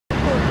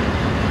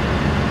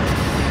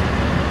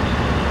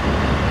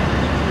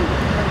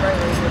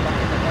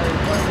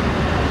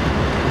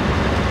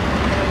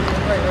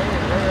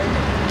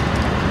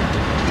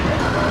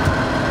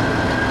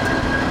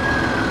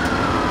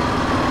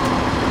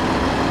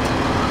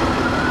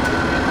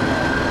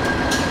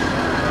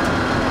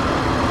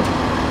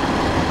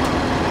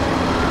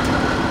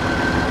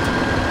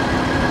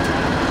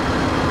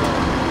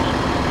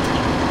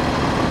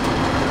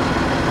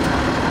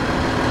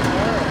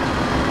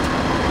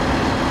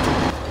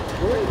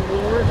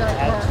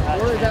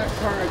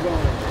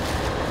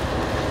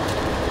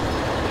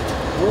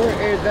Where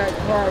is that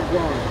car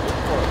going?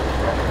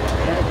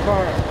 That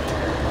car. I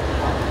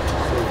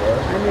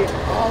need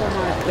all of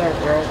my stuff,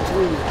 bro.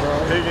 Please, bro.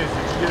 Higgins,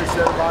 did you get a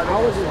set of items? I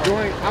was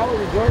enjoying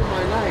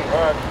my night.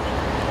 Alright.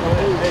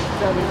 Please,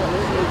 tell me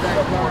where is that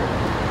car?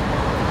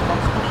 Come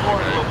scoot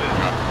forward a little bit.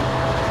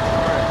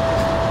 Alright.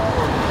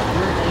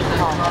 Where is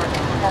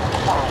that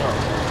car?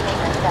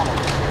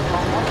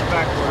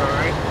 Backward,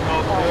 alright?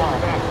 No,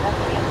 back.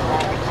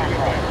 Take it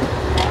back.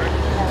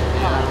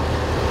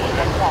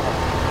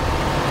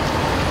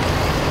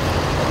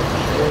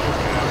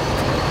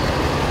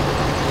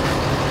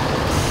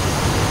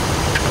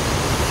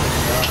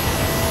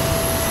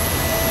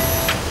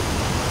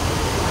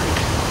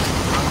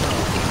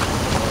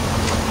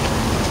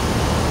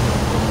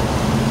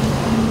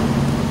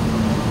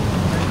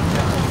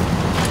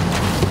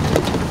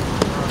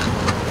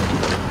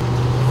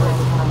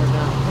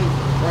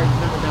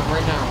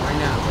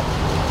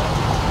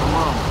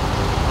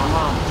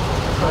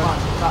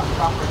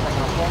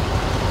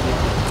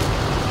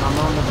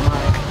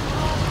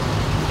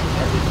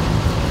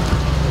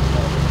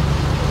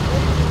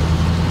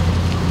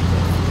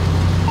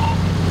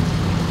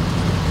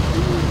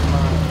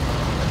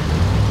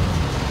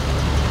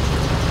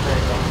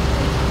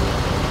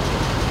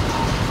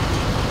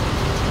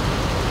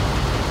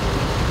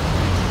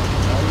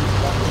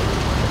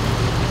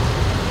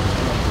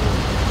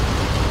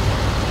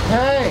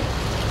 Hey!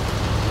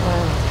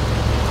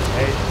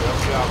 Hey,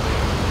 help you out,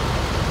 man.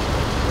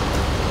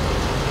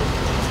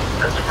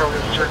 That's a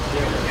program certain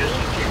yes,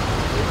 you can.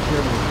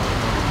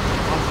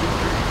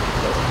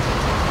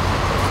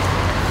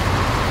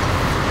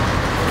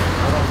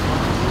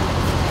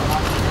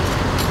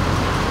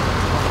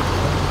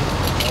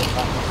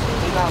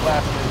 He's not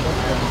laughing.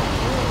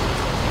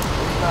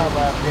 He's not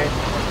laughing.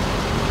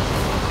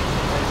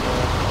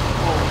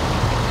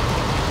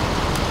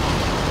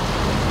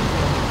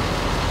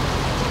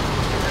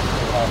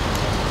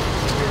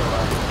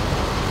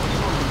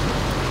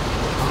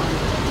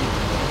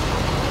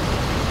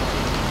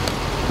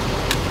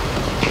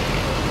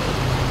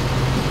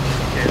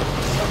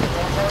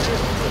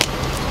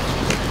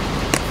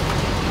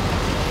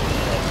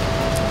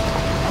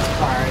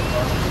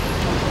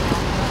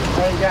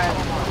 Hey guys,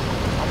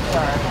 I'm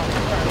sorry.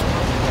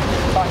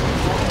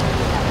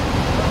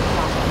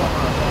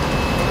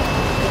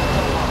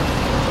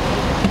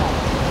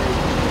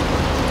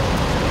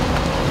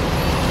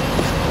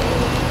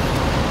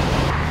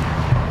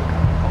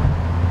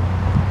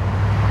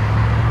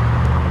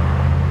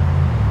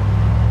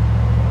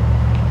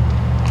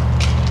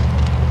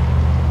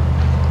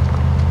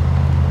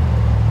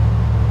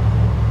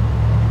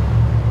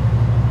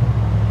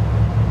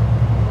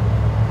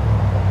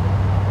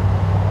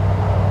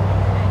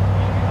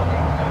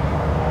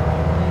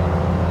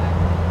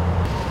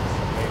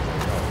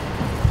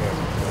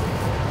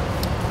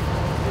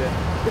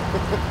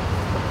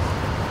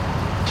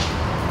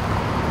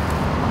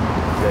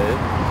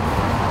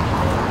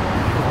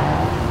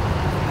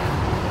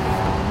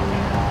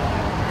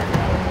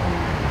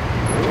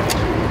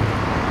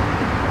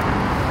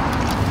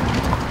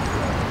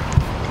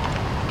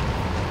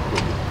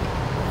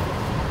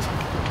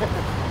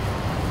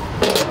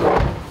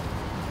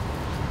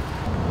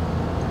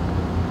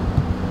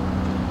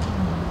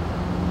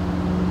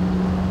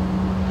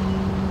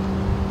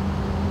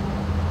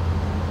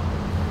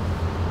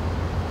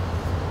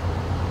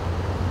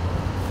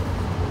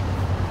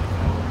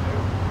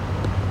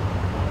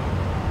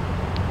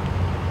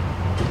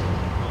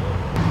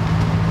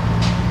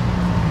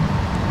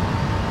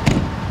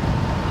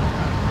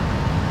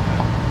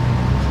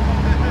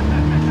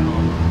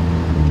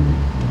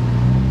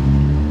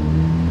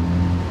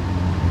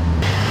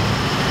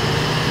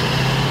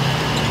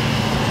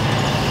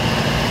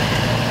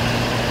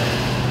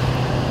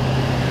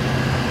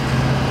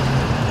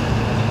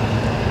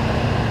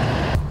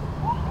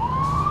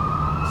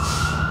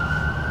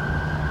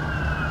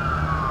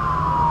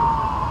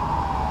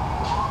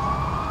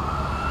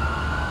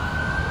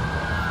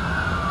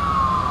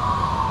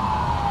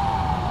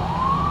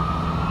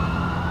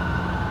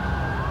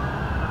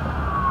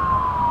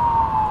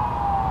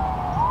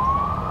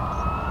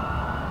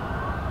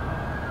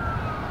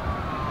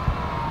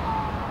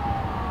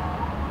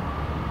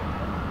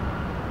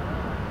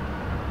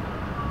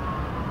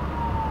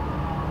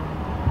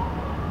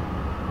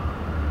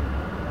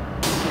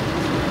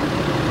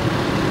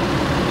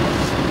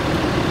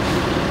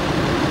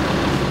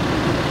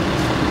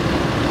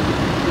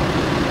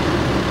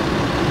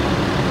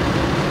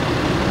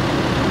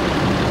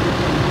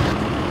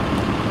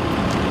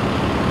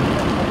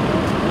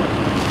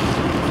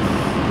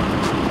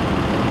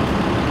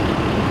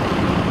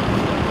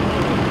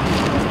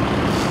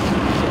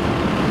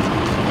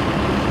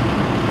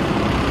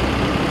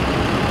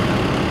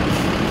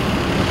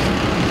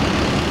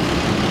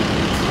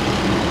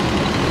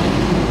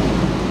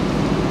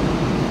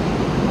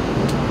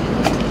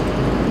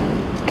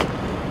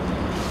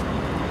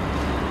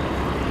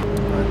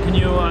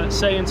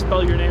 say and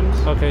spell your names?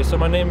 Okay, so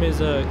my name is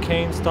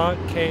Kane Stock,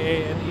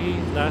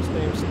 K-A-N-E. Last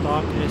name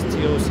Stock,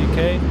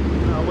 S-T-O-C-K.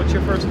 What's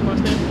your first and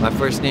last name? My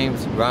first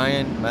name's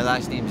Ryan. My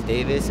last name's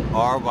Davis.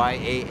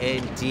 R-Y-A-N-D-A-V-I-S.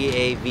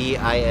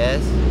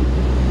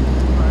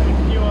 Alright,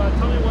 can you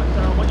tell me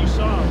what you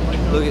saw? Like,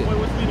 what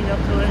was leading up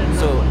to it? And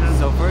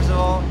So first of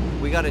all,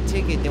 we got a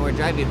ticket. Then we're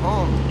driving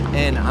home,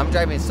 and I'm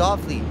driving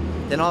softly.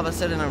 Then all of a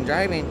sudden, I'm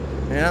driving,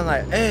 and I'm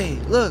like, "Hey,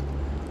 look!"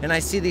 And I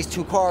see these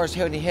two cars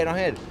head on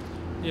head.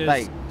 Yes.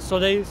 Like, so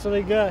they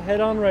got head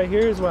on right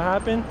here is what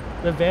happened.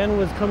 The van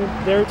was coming,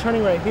 they were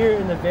turning right here,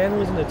 and the van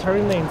was in the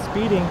turning lane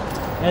speeding,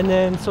 and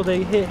then so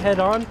they hit head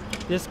on.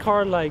 This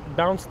car like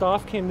bounced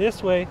off, came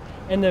this way,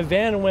 and the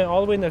van went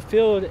all the way in the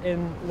field.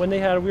 And when we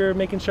were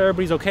making sure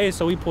everybody's okay,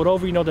 so we pulled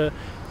over. You know, the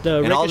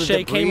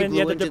ricochet came in,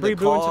 yeah, the debris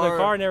blew into the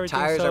car and everything.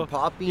 Tires so are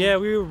popping. yeah,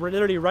 we were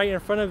literally right in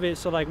front of it,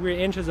 so like we were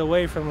inches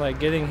away from like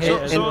getting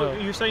hit. So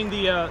you're saying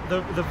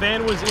the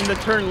van was in the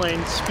turn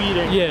lane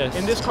speeding? Yes.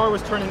 And this car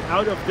was turning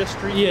out of this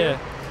street? Yeah.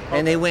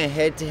 And they went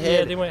head to head.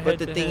 Yeah, they went head But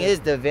the to thing head. is,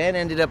 the van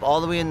ended up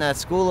all the way in that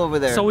school over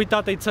there. So we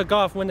thought they took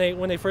off when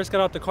they first got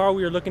out the car.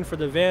 We were looking for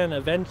the van.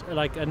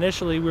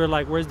 Initially, we were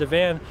like, "Where's the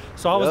van?"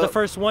 So I was the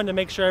first one to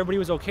make sure everybody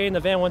was okay in the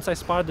van. Once I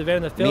spotted the van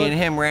in the field, Me and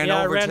him ran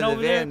over to the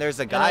van.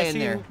 There's a guy in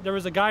there. There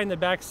was a guy in the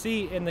back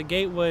seat, and the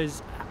gate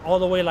was all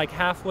the way like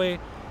halfway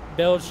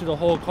belged through the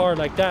whole car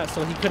like that,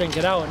 so he couldn't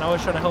get out. And I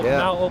was trying to help him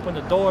out, open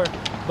the door,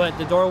 but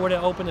the door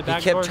wouldn't open. The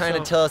back door. He kept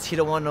trying to tell us he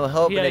don't want no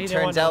help, and it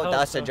turns out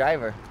that's the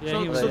driver.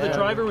 Yeah, so the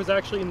driver was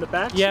actually in the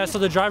back seat? Yeah, so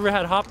the driver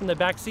had hopped in the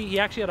back seat. He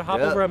actually had to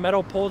hop over a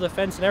metal pole, the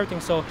fence and everything.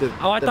 So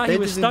I thought he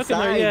was stuck in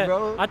there. Yeah,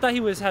 bro. I thought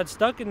he had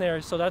stuck in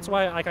there. So that's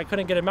why like I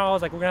couldn't get him out. I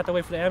was like, we're gonna have to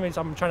wait for the ambulance.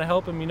 I'm trying to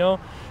help him, you know.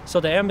 So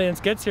the ambulance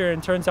gets here,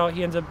 and turns out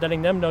he ends up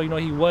letting them know, you know,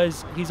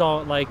 he's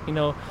all like, you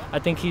know, I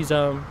think he's you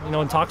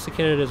know,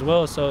 intoxicated as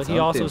well. So he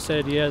also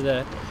said, yeah,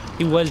 that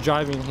he was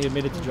driving. He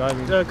admitted to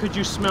driving. Could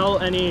you smell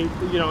any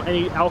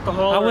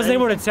alcohol? I wasn't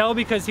able to tell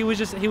because he was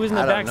in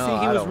the back seat.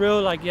 He was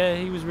real like, yeah,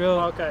 he was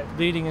real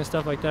bleeding and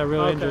stuff like that,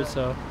 real injured.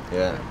 So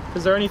yeah.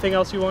 Is there anything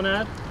else you want to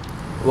add?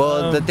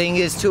 Well, the thing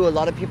is too, a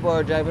lot of people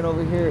are driving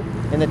over here,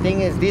 and the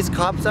thing is, these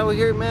cops out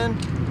here, man,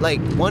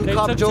 like one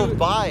cop drove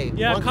by.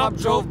 Yeah, one cop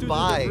drove through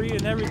by the debris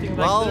and everything.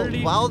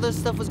 Like, while this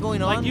stuff was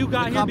going on, like you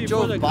got the here cop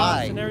before the drove cops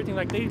by. and everything.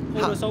 Like they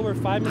pulled us over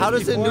 5 minutes. How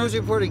does the before, news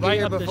reporter get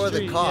here before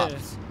the cops?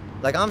 Yeah.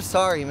 Like, I'm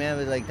sorry, man,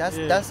 but like that's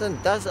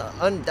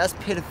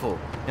pitiful.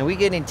 And we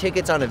getting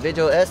tickets on a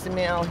visual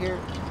estimate out here.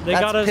 They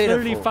got us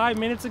literally 5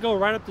 minutes ago,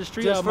 right up the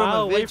street, just a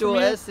mile away from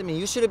here. estimate.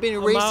 You should have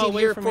been racing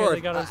here for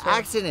an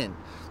accident.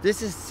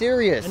 This is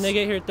serious. And they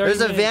get here 30 There's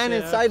a minutes, van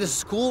inside a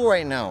school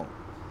right now.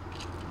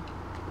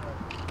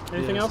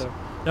 Anything else?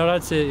 No,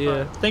 that's it.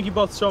 Yeah. Thank you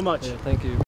both so much. Yeah, thank you.